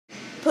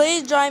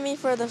Please join me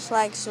for the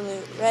flag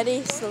salute.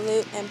 Ready,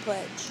 salute, and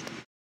pledge.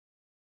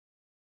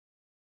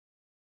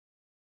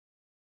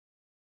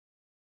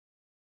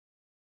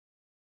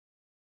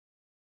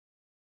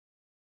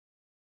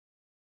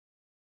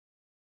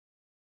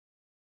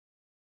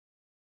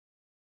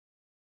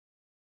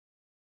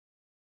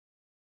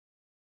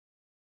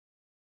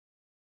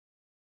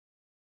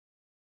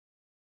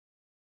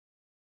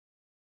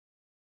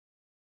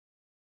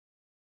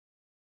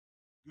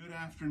 Good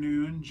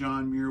afternoon,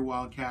 John Muir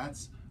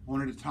Wildcats. I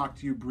wanted to talk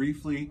to you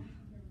briefly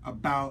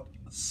about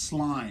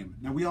slime.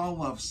 Now, we all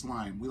love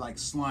slime. We like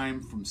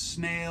slime from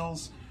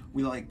snails.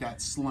 We like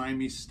that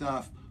slimy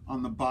stuff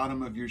on the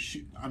bottom of your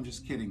shoe. I'm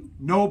just kidding.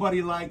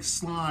 Nobody likes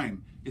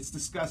slime. It's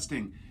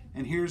disgusting.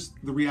 And here's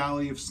the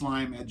reality of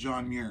slime at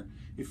John Muir.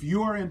 If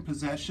you are in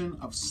possession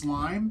of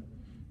slime,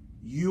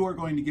 you are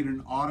going to get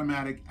an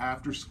automatic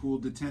after-school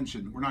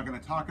detention. We're not going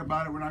to talk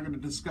about it. We're not going to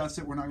discuss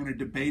it. We're not going to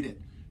debate it.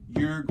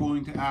 You're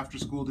going to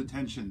after-school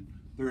detention.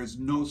 There is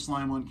no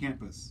slime on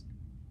campus.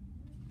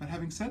 But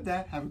having said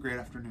that, have a great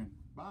afternoon.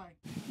 Bye.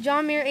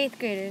 John Muir 8th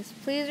graders,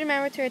 please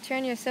remember to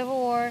return your Civil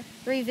War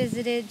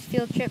revisited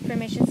field trip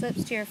permission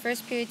slips to your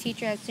first period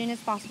teacher as soon as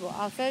possible.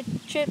 Our field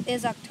trip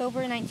is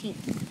October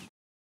 19th.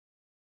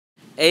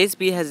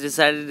 ASB has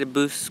decided to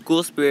boost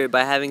school spirit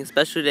by having a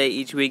special day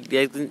each week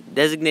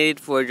designated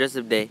for a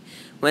dress-up day.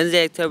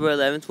 Wednesday, October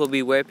 11th will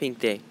be Wear Pink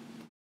Day.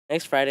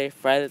 Next Friday,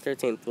 Friday the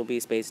 13th, will be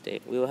Space Day.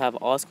 We will have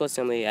all-school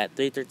assembly at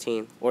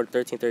 3:13 or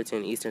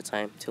 13:13 Eastern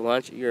Time to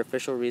launch your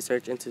official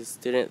research into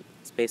student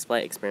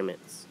spaceflight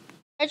experiments.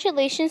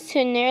 Congratulations to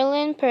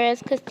Nerlyn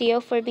Perez Castillo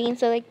for being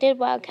selected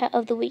Wildcat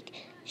of the Week.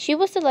 She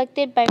was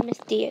selected by Ms.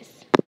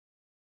 Diaz.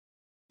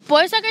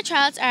 Boys soccer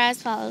tryouts are as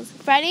follows.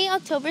 Friday,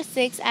 October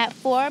 6th at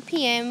 4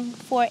 p.m.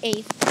 for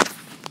 8th.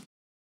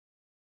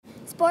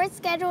 Sports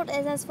scheduled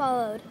is as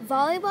followed.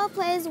 Volleyball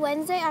plays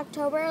Wednesday,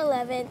 October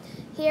 11th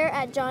here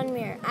at John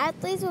Muir.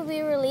 Athletes will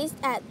be released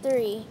at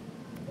 3.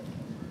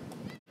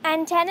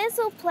 And tennis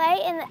will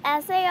play in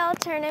the SAL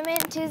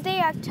tournament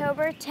Tuesday,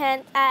 October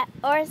 10th at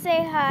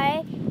Orsay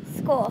High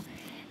School.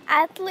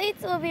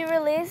 Athletes will be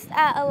released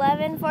at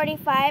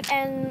 11:45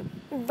 and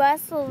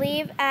bus will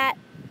leave at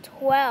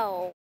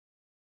 12.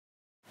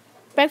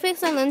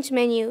 Breakfast and lunch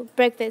menu.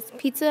 Breakfast,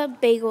 pizza,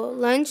 bagel.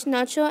 Lunch,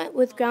 nacho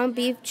with ground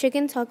beef,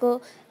 chicken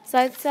taco,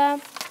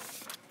 salsa,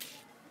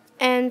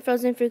 and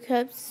frozen fruit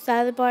cups.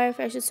 Salad bar,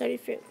 fresh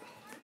assorted fruit.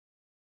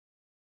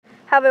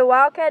 Have a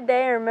Wildcat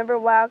Day and remember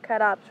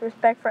Wildcat Ops.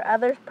 Respect for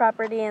others,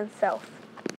 property, and self.